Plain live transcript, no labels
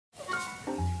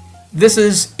This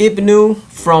is Ibnu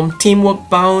from Teamwork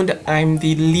Bound. I'm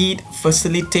the lead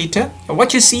facilitator. And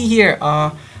what you see here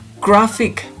are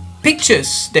graphic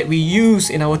pictures that we use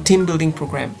in our team building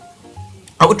program.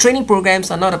 Our training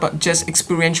programs are not about just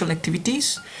experiential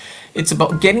activities. It's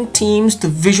about getting teams to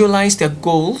visualize their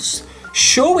goals,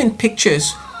 show in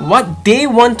pictures what they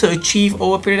want to achieve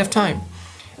over a period of time.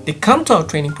 They come to our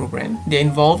training program, they're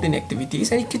involved in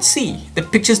activities, and you can see the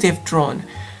pictures they've drawn.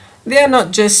 They are not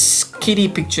just kiddie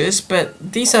pictures, but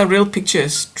these are real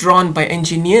pictures drawn by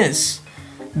engineers,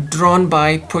 drawn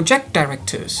by project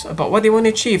directors about what they want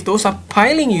to achieve. Those are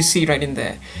piling you see right in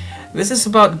there. This is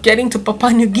about getting to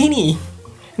Papua New Guinea.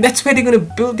 That's where they're going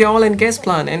to build their oil and gas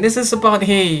plant. And this is about,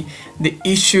 hey, the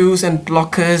issues and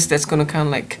blockers that's going to kind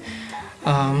of like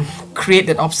create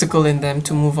that obstacle in them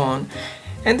to move on.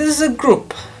 And this is a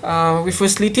group. We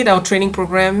facilitate our training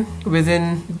program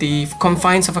within the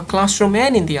confines of a classroom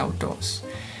and in the outdoors.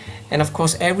 And of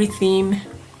course, every theme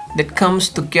that comes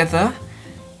together,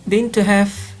 they need to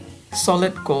have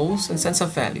solid goals and sense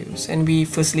of values, and we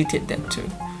facilitate that too.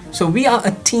 So we are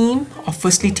a team of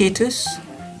facilitators,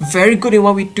 very good in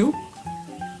what we do.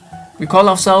 We call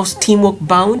ourselves Teamwork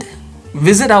Bound.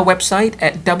 Visit our website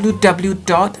at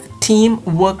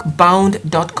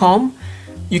www.teamworkbound.com.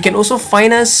 You can also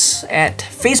find us at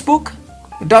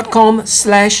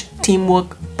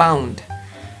facebook.com/teamworkbound.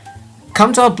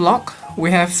 Come to our blog.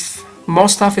 We have more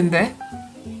stuff in there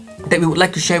that we would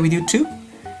like to share with you too.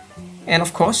 And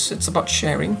of course, it's about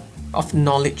sharing of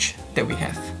knowledge that we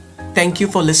have. Thank you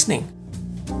for listening.